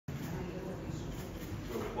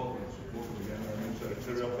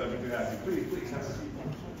a real pleasure to have you. Please have a seat.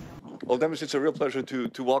 Well, Demis, it's a real pleasure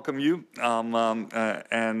to welcome you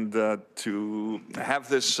and to have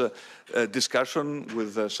this discussion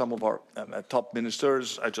with some of our top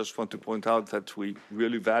ministers. I just want to point out that we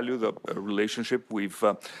really value the relationship we've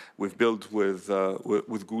built with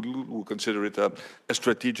Google. We consider it a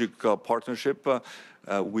strategic partnership.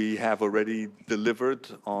 We have already delivered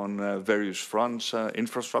on various fronts,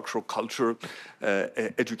 infrastructure, culture,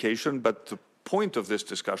 education, but the point of this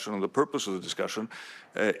discussion and the purpose of the discussion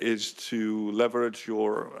is to leverage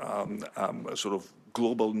your sort of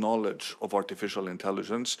global knowledge of artificial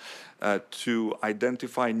intelligence to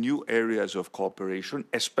identify new areas of cooperation,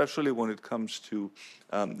 especially when it comes to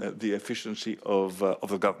the efficiency of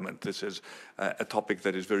the government. This is a topic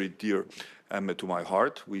that is very dear to my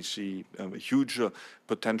heart. We see huge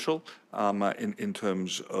potential in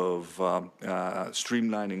terms of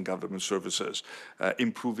streamlining government services,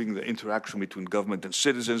 improving the interaction between government and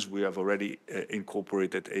citizens. We have already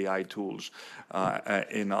incorporated AI tools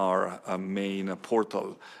in our main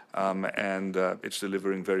portal, and it's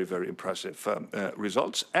delivering very, very impressive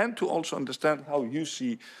results. And to also understand how you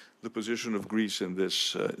see the position of Greece in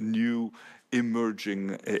this new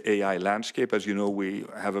emerging AI landscape. As you know, we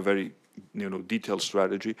have a very detailed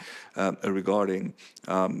strategy regarding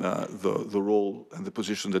the role and the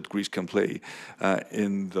position that Greece can play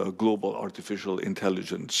in the global artificial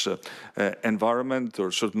intelligence environment. There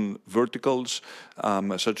are certain verticals,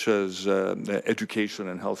 such as education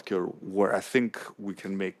and healthcare, where I think we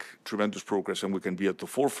can make tremendous progress and we can be at the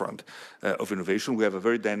forefront of innovation. We have a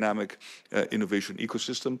very dynamic innovation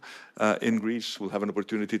ecosystem in Greece. We'll have an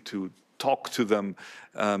opportunity to talk to them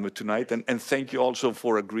tonight, and thank you also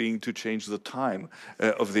for agreeing to change the time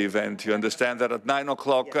of the event. You understand that at 9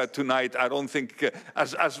 o'clock tonight, I don't think,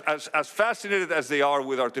 as fascinated as they are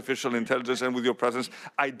with artificial intelligence and with your presence,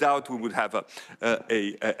 I doubt we would have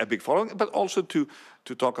a big following, but also to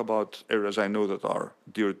talk about areas I know that are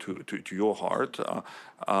dear to your heart,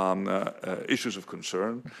 issues of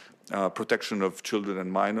concern, protection of children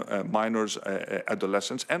and minors,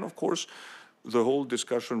 adolescents, and of course, the whole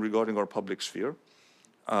discussion regarding our public sphere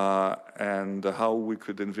and how we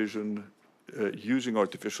could envision using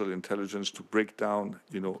artificial intelligence to break down,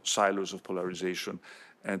 silos of polarization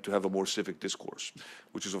and to have a more civic discourse,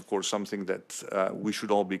 which is, of course, something that we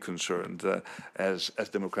should all be concerned as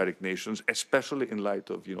democratic nations, especially in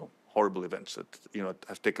light of, horrible events that,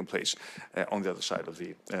 have taken place on the other side of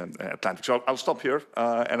the Atlantic. So I'll stop here.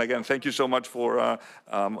 And again, thank you so much for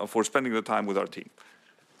spending the time with our team.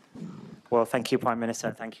 Well, thank you, Prime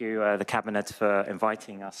Minister. Thank you, the Cabinet, for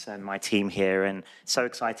inviting us and my team here. And so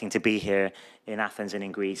exciting to be here in Athens and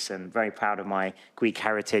in Greece, and very proud of my Greek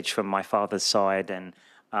heritage from my father's side. And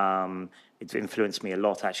it influenced me a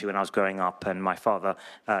lot, actually, when I was growing up. And my father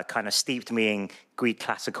kind of steeped me in Greek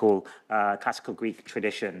classical Greek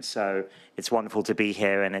tradition. So it's wonderful to be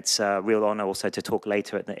here, and it's a real honor also to talk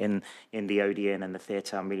later in the Odeon and the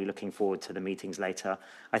theatre. I'm really looking forward to the meetings later.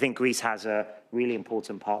 I think Greece has a really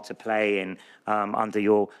important part to play in under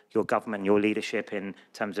your government, your leadership in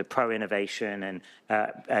terms of pro-innovation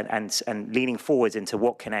and leaning forwards into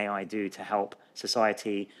what can AI do to help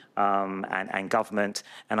society and government.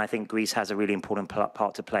 And I think Greece has a really important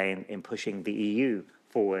part to play in pushing the EU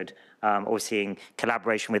forward, or seeing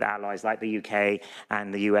collaboration with allies like the UK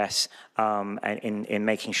and the US in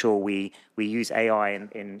making sure we use AI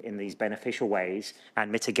in these beneficial ways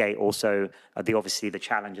and mitigate also obviously the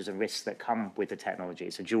challenges and risks that come with the technology.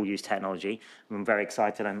 It's a dual-use technology. I'm very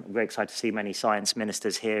excited. I'm very excited to see many science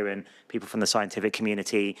ministers here and people from the scientific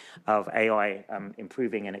community of AI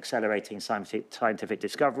improving and accelerating scientific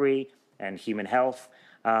discovery and human health.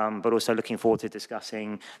 But also looking forward to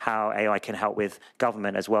discussing how AI can help with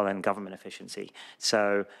government as well and government efficiency.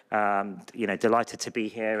 So, delighted to be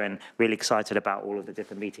here and really excited about all of the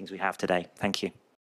different meetings we have today. Thank you.